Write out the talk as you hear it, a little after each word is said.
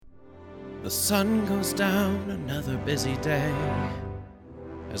The sun goes down, another busy day,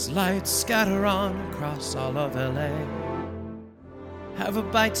 as lights scatter on across all of LA. Have a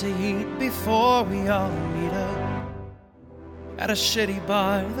bite to eat before we all meet up at a shitty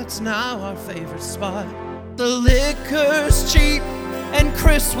bar that's now our favorite spot. The liquor's cheap and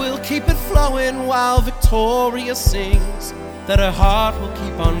Chris will keep it flowing while Victoria sings that her heart will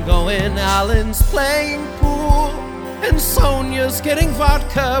keep on going. Alan's playing pool and Sonia's getting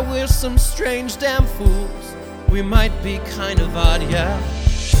vodka. We're some strange damn fools. We might be kind of odd, yeah,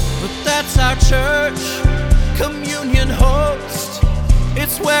 but that's our church communion host.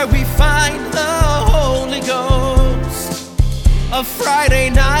 It's where we find the Holy Ghost. A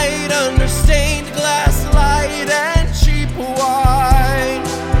Friday night under stained glass light and cheap wine.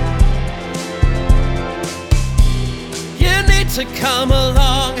 You need to come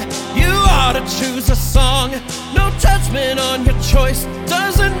along. You ought to choose a song. No judgment on your choice.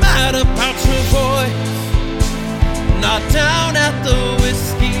 Doesn't matter about your voice. Not down at the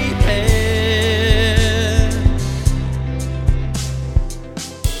whiskey pen.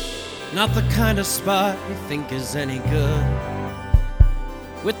 Not the kind of spot you think is any good,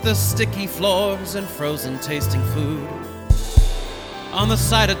 with the sticky floors and frozen tasting food on the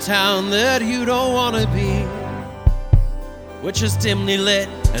side of town that you don't want to be, which is dimly lit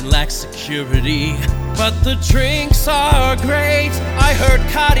and lacks security. But the drinks are great. I heard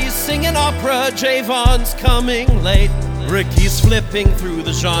Cotty's singing opera, Javon's coming late, Ricky's flipping through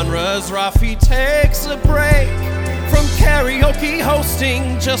the genres, Rafi takes a break from karaoke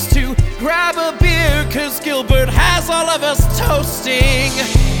hosting just to grab a beer, 'cause Gilbert has all of us toasting.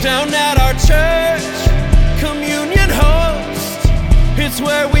 Down at our church communion host, it's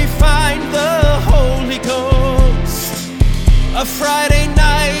where we find the Holy Ghost. A Friday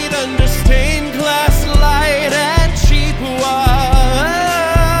night under stained glass light